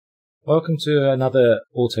Welcome to another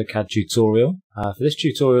AutoCAD tutorial. For this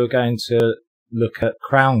tutorial we're going to look at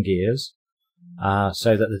crown gears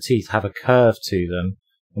so that the teeth have a curve to them,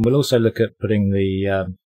 and we'll also look at putting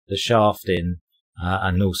the shaft in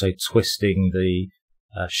and also twisting the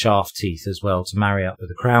shaft teeth as well to marry up with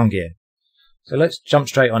the crown gear. So let's jump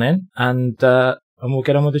straight on in and we'll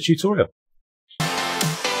get on with the tutorial.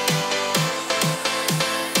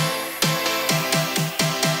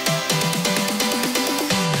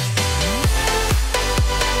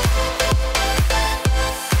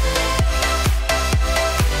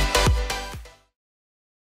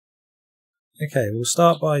 Okay, we'll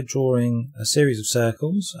start by drawing a series of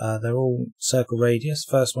circles. They're all circle radius.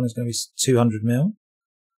 First one is going to be 200 mm.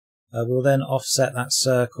 We'll then offset that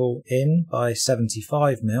circle in by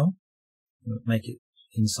 75 mm. Make it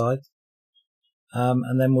inside.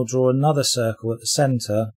 And then we'll draw another circle at the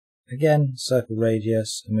centre. Again, circle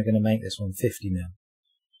radius, and we're going to make this one 50 mm.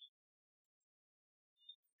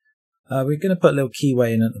 We're going to put a little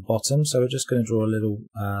keyway in at the bottom, so we're just going to draw a little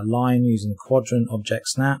line using the quadrant object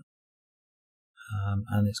snap.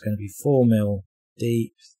 And it's going to be 4 mm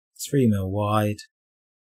deep, 3 mm wide.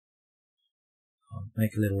 I'll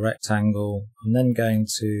make a little rectangle. I'm then going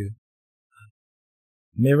to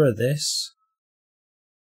mirror this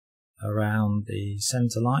around the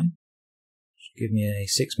centre line, which will give me a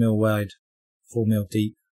 6 mm wide, 4 mm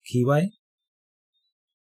deep keyway.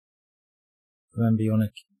 Remember, you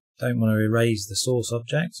don't want to erase the source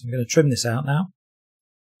object. I'm going to trim this out now.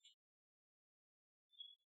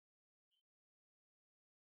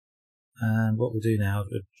 And what we'll do now is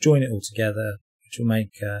we'll join it all together, which will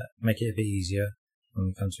make it a bit easier when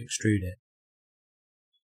we come to extrude it.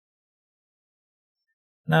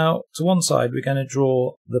 Now, to one side, we're going to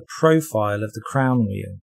draw the profile of the crown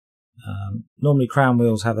wheel. Normally, crown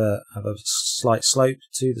wheels have a slight slope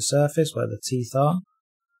to the surface where the teeth are.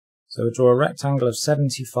 So we'll draw a rectangle of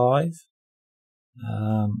 75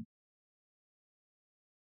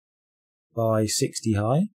 by 60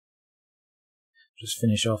 high. Just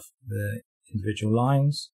finish off the individual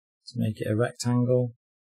lines to make it a rectangle,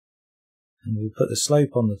 and we'll put the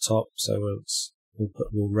slope on the top. So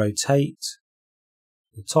we'll rotate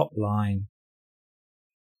the top line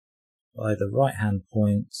by the right hand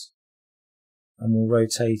point, and we'll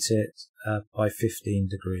rotate it by 15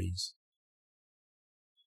 degrees.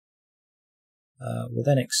 We'll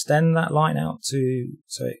then extend that line out so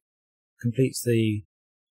it completes it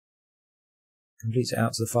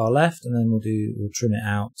out to the far left, and then we'll trim it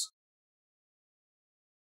out,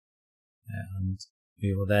 and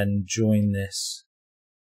we will then join this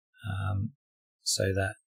so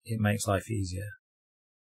that it makes life easier.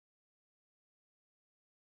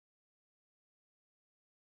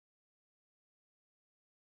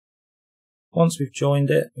 Once we've joined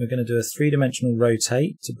it, we're going to do a 3-dimensional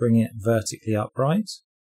rotate to bring it vertically upright.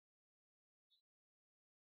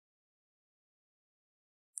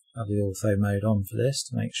 Have the ortho mode on for this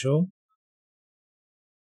to make sure.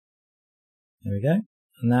 There we go.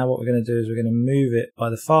 And now what we're going to do is we're going to move it by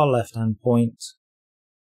the far left hand point,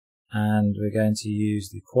 and we're going to use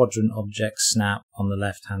the quadrant object snap on the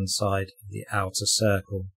left hand side of the outer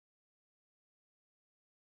circle.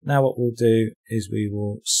 Now what we'll do is we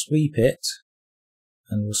will sweep it,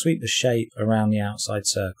 and we'll sweep the shape around the outside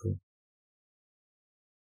circle.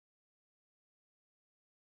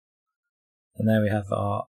 And there we have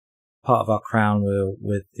our part of our crown wheel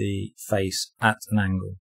with the face at an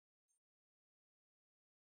angle.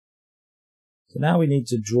 So now we need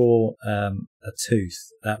to draw a tooth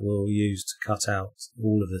that we'll use to cut out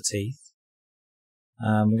all of the teeth.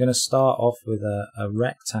 We're going to start off with a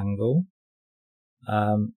rectangle,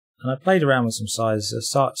 and I played around with some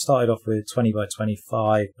sizes. I started off with 20 by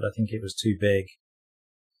 25, but I think it was too big.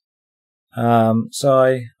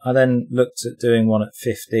 So I then looked at doing one at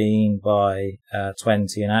 15 by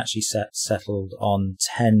 20, and actually settled on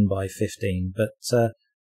 10 by 15. But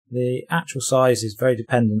the actual size is very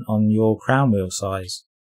dependent on your crown wheel size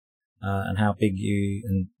and how big you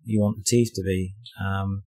want the teeth to be.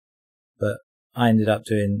 But I ended up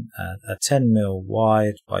doing a 10 mm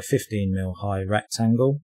wide by 15 mm high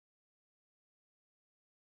rectangle.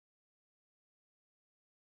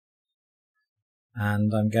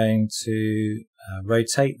 And I'm going to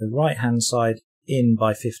rotate the right hand side in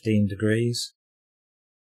by 15 degrees.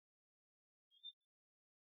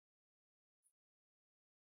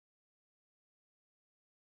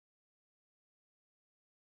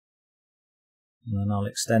 And then I'll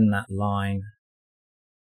extend that line.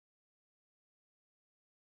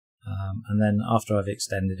 And then after I've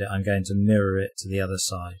extended it, I'm going to mirror it to the other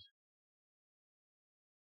side.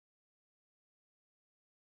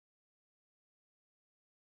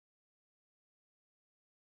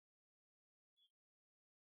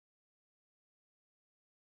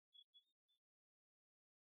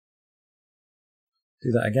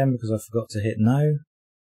 Do that again because I forgot to hit no.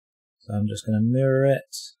 So I'm just going to mirror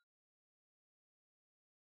it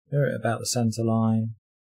about the center line.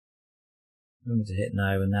 Remember to hit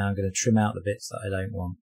no, and now I'm going to trim out the bits that I don't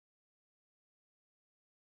want.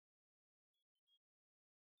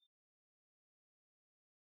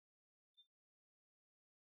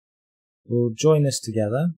 We'll join this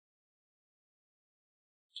together.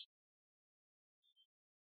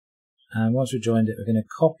 And once we've joined it, we're going to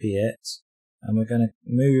copy it, and we're going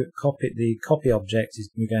to copy the copy object is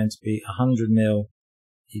we're going to be 100 mil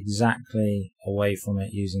exactly away from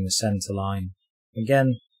it using the center line.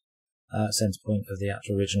 Again, center point of the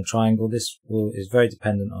actual original triangle. This is very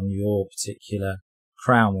dependent on your particular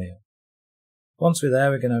crown wheel. Once we're there,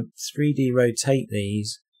 we're going to 3D rotate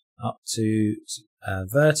these up to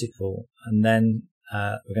vertical, and then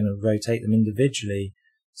we're going to rotate them individually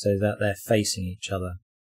so that they're facing each other.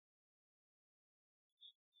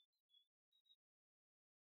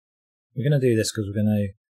 We're going to do this because we're going to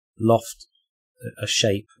loft a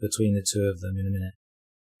shape between the two of them in a minute.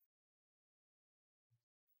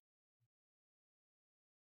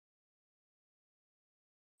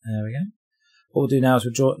 There we go. What we'll do now is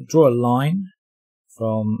we'll draw a line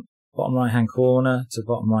from bottom right hand corner to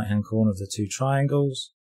bottom right hand corner of the two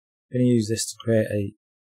triangles. We're going to use this to create a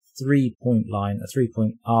 3-point line, a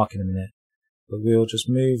 3-point arc in a minute, but we'll just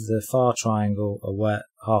move the far triangle away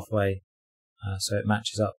halfway so it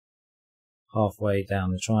matches up halfway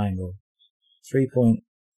down the triangle. 3-point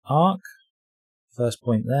arc, first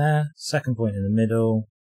point there, second point in the middle,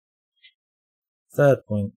 third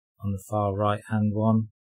point on the far right hand one.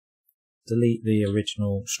 Delete the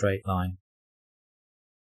original straight line.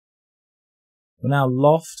 We'll now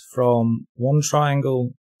loft from one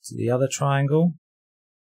triangle to the other triangle,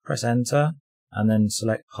 press enter, and then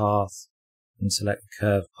select path and select the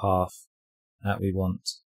curved path that we want.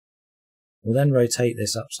 We'll then rotate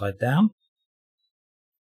this upside down.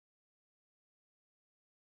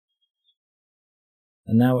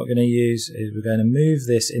 And now what we're going to use is we're going to move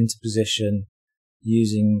this into position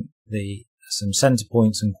using some center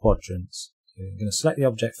points and quadrants. So we're going to select the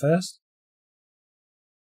object first.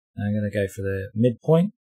 And I'm going to go for the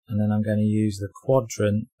midpoint, and then I'm going to use the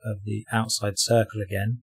quadrant of the outside circle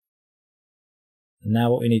again. And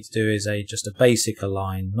now what we need to do is just a basic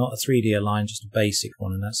align, not a 3D align, just a basic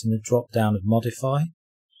one, and that's in the drop down of modify.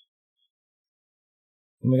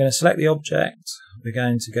 And we're going to select the object. We're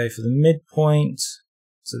going to go for the midpoint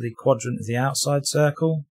to the quadrant of the outside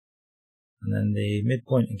circle, and then the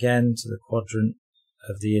midpoint again to the quadrant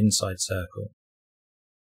of the inside circle.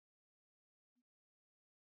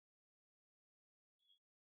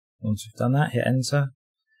 Once we've done that, hit enter.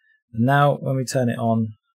 And now when we turn it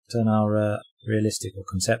on, turn our realistic or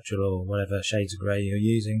conceptual or whatever shades of grey you're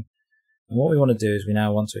using, and what we want to do is we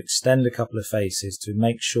now want to extend a couple of faces to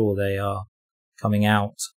make sure they are coming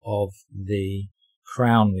out of the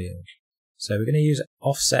crown wheel. So we're going to use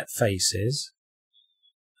offset faces,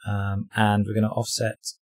 and we're going to offset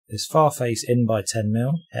this far face in by 10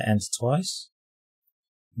 mil, hit enter twice.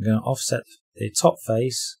 We're going to offset the top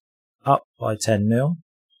face up by 10 mil,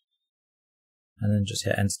 and then just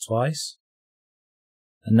hit enter twice.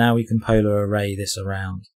 And now we can polar array this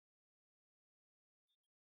around.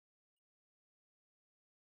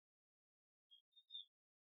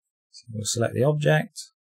 So we'll select the object.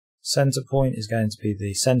 Center point is going to be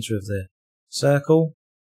the center of the circle.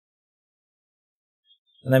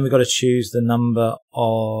 And then we've got to choose the number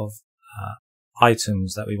of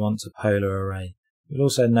items that we want to polar array. You'll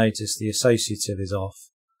also notice the associative is off.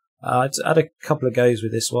 I had a couple of goes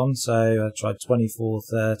with this one, so I tried 24,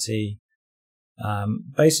 30.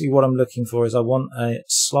 Basically what I'm looking for is I want a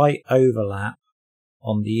slight overlap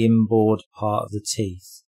on the inboard part of the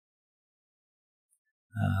teeth.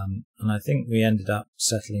 And I think we ended up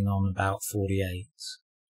settling on about 48,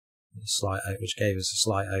 which gave us a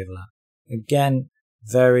slight overlap. Again,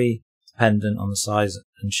 very dependent on the size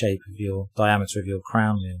and shape of your diameter of your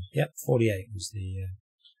crown wheel. Yep, 48 was the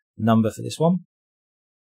number for this one.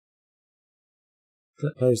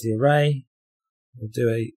 Close the array. We'll do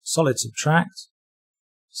a solid subtract.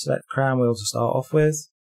 Select crown wheel to start off with,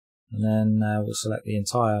 and then we'll select the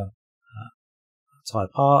entire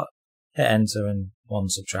part, hit enter, and one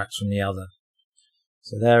subtracts from the other.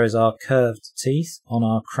 So there is our curved teeth on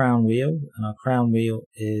our crown wheel, and our crown wheel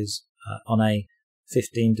is on a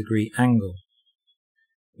 15-degree angle.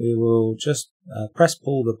 We will just press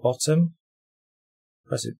pull the bottom.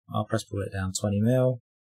 I'll press pull it down 20 mil,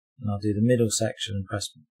 and I'll do the middle section and press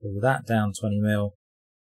pull that down 20 mil.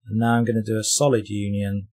 And now I'm going to do a solid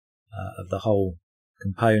union of the whole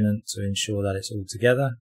component to ensure that it's all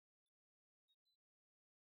together.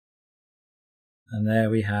 And there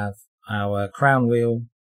we have our crown wheel,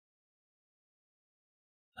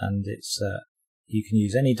 and it's you can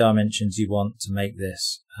use any dimensions you want to make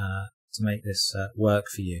this work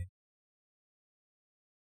for you.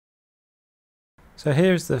 So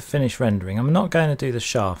here's the finished rendering. I'm not going to do the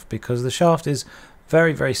shaft because the shaft is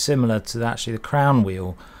very, very similar to actually the crown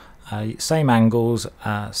wheel. Same angles,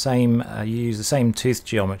 you use the same tooth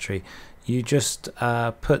geometry. You just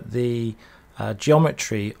put the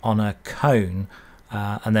geometry on a cone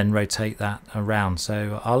and then rotate that around.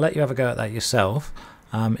 So I'll let you have a go at that yourself.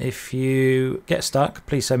 If you get stuck,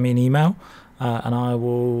 please send me an email and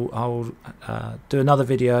I'll do another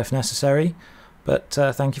video if necessary. But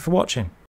thank you for watching.